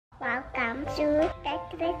CAPSULE,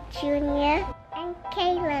 Junior, and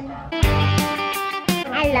Kaylin.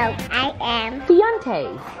 Hello, I am Viante.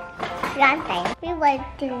 We were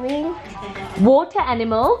doing Water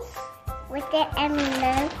animals with the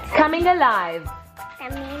animals coming alive.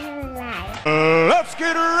 coming alive. Let's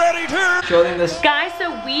get ready to show them this. Guys, so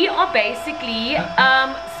we are basically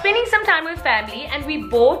spending some time with family, and we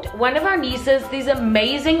bought one of our nieces these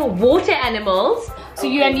amazing water animals. So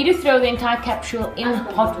you need to throw the entire capsule in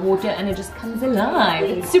hot water and it just comes alive.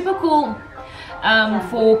 It's super cool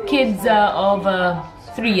for kids of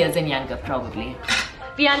 3 years and younger probably.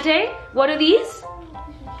 Viante, what are these?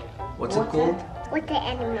 What's it called? With the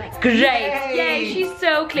animals. Great! Yay, she's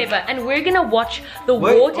so clever. And we're gonna watch the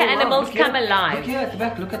water animals come alive. Look here at the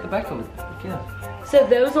back, look at the back of it. Look here. So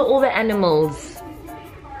those are all the animals.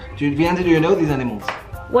 Viante, do you know these animals?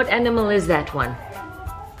 What animal is that one?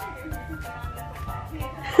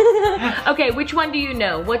 Okay, which one do you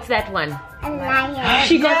know? What's that one? A lion.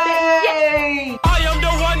 She got the... Yay! I am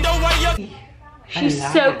the one, the way. She's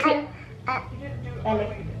so clever.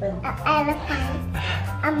 An elephant.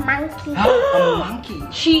 A monkey. A monkey.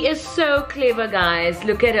 She is so clever, guys.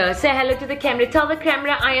 Look at her. Say hello to the camera. Tell the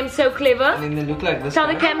camera I am so clever. And then they look like this. Tell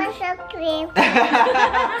the guys. camera. I'm so clever.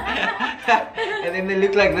 And then they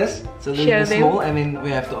look like this. So Show they're them. small, and then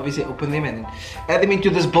we have to obviously open them and then add them into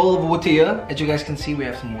this bowl of water here. As you guys can see, we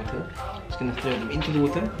have some water. Just gonna throw them into the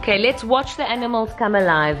water. Okay, let's watch the animals come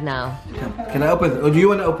alive now. Can I open it? Or do you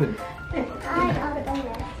want to open?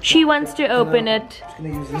 She wants to open it. Just gonna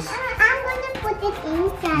use this. I'm gonna put it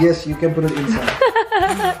inside. Yes, you can put it inside.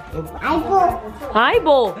 Eyeball.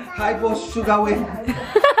 Highball. Hi, boss, sugar win.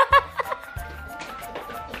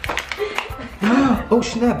 Oh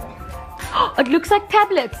snap! It looks like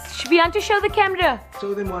tablets. Viante, show the camera.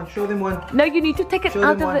 Show them one. Show them one. No, you need to take it Show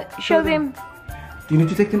out them of one. it. Show them. Do you need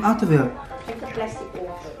to take them out of there?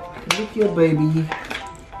 Look here, baby.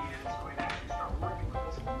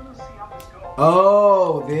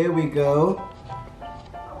 Oh, there we go.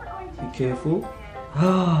 Be careful.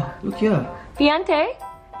 Ah, look here. Viante,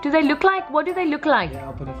 do they look like, what do they look like? Yeah,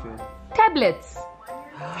 I'll put it for you. Tablets.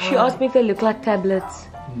 She asked me if they look like tablets.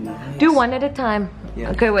 Nice. Do one at a time.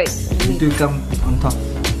 Yeah. Okay, wait. You do come on top.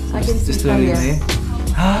 I can see Just throw it in from there.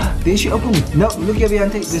 Ah, then she opened it. No, look here,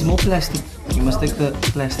 Viante. There's more plastic. You must take the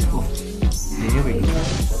plastic off. There we go.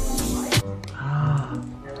 Ah,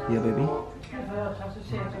 yeah, baby.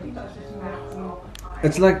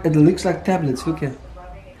 It's like, it looks like tablets. Look here.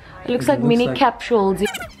 It looks like mini capsules.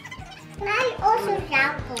 Can I also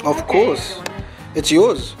sample? Of course. It's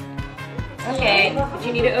yours. Okay, but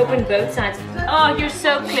you need to open both sides. Oh, you're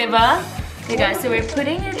so clever. Okay guys, so we're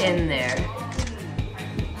putting it in there.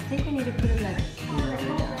 I think we need to put it like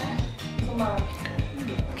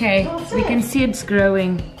okay, so we can see it's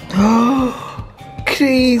growing.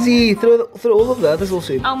 Crazy! Throw all of the others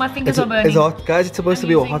also in. Oh, my fingers are burning. It's hot, guys. It's supposed to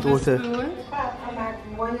be hot water. Spoon.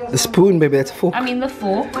 The spoon, baby. That's a fork. I mean the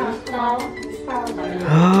fork.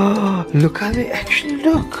 Look how they actually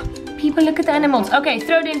look. People, look at the animals. Okay,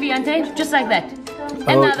 throw it in, Viante, just like that.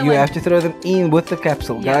 Another You one. have to throw them in with the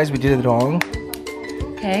capsule. Yeah. Guys, we did it wrong.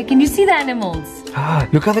 Okay, can you see the animals?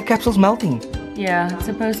 Look how the capsule's melting. Yeah, it's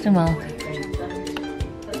supposed to melt.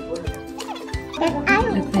 Can I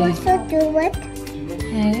also do it?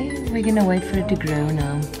 Okay, we're gonna wait for it to grow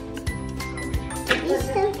now. Is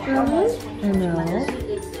the green? No.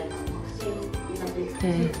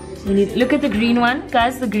 Okay, we need, look at the green one.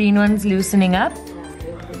 Guys, the green one's loosening up.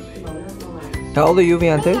 How old are you,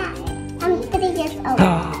 Viante? I'm 3 years old.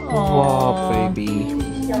 Wow, baby.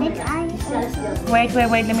 Wait,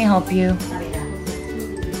 let me help you.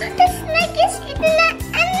 The snake is eating an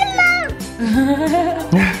animal.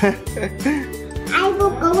 I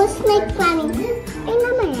will go snake climbing. Hey,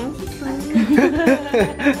 Mama,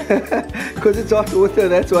 Because it's hot water,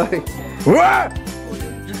 that's why.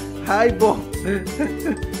 Hi, Bo. Look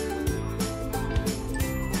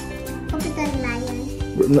at the lion.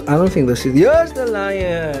 I don't think this is. Here's the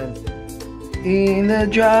lion. In the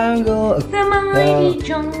jungle. The mighty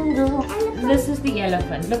jungle. This is the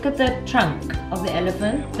elephant. Look at the trunk of the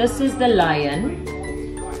elephant. This is the lion.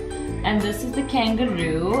 And this is the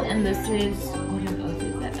kangaroo. And this is, what on earth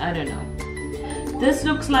is that? I don't know. This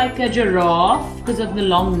looks like a giraffe because of the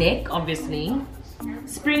long neck, obviously.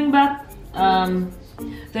 Springbuck.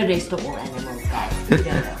 The rest of all animals, guys. We don't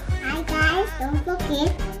know. Hi guys, don't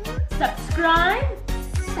forget Subscribe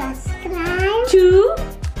subscribe to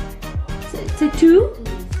to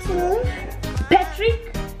Patrick,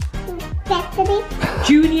 Patrick,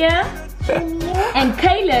 Junior, Junior, and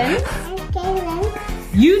Kaylin and Kaylin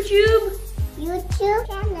YouTube YouTube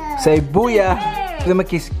channel. Say booyah. Hey. Give them a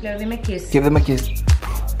kiss. Give them a kiss. Give them a kiss.